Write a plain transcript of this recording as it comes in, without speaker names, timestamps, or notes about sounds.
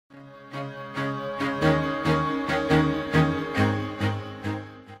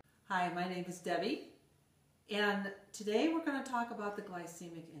name is Debbie, and today we're going to talk about the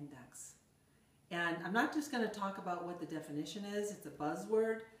glycemic index. And I'm not just going to talk about what the definition is. It's a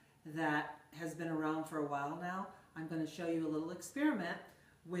buzzword that has been around for a while now. I'm going to show you a little experiment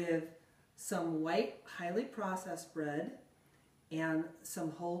with some white, highly processed bread and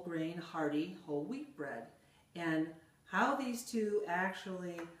some whole grain, hearty, whole wheat bread, and how these two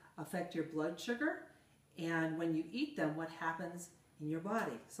actually affect your blood sugar, and when you eat them, what happens in your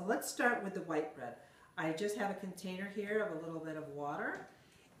body. So let's start with the white bread. I just have a container here of a little bit of water,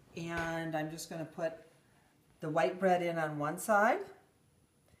 and I'm just going to put the white bread in on one side,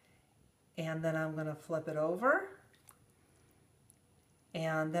 and then I'm going to flip it over,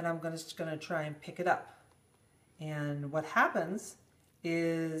 and then I'm just going to try and pick it up. And what happens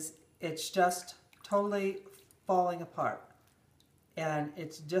is it's just totally falling apart, and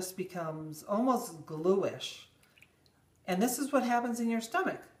it just becomes almost gluish. And this is what happens in your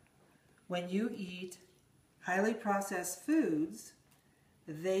stomach. When you eat highly processed foods,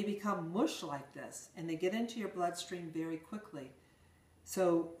 they become mush like this, and they get into your bloodstream very quickly.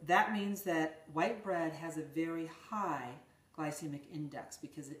 So that means that white bread has a very high glycemic index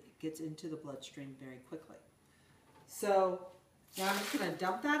because it gets into the bloodstream very quickly. So now I'm just going to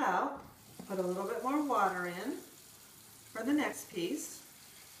dump that out, put a little bit more water in for the next piece.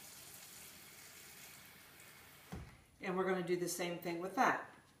 And we're going to do the same thing with that.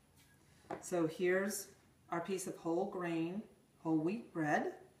 So here's our piece of whole grain, whole wheat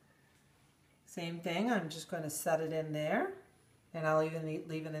bread. Same thing, I'm just going to set it in there, and I'll even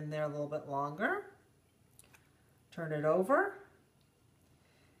leave it in there a little bit longer. Turn it over,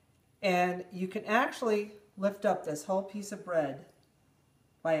 and you can actually lift up this whole piece of bread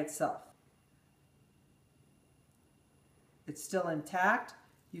by itself. It's still intact.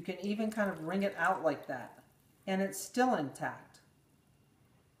 You can even kind of wring it out like that, and it's still intact.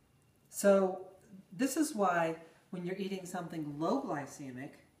 So this is why when you're eating something low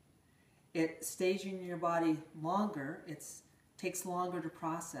glycemic, it stays in your body longer, it takes longer to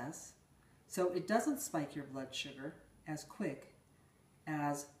process, so it doesn't spike your blood sugar as quick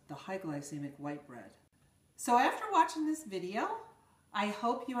as the high glycemic white bread. So after watching this video, I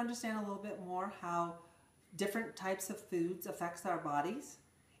hope you understand a little bit more how different types of foods affects our bodies.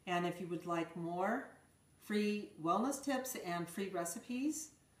 And if you would like more free wellness tips and free recipes,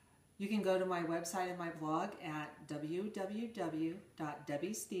 you can go to my website and my blog at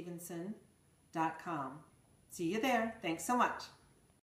www.debbiestevenson.com. See you there. Thanks so much.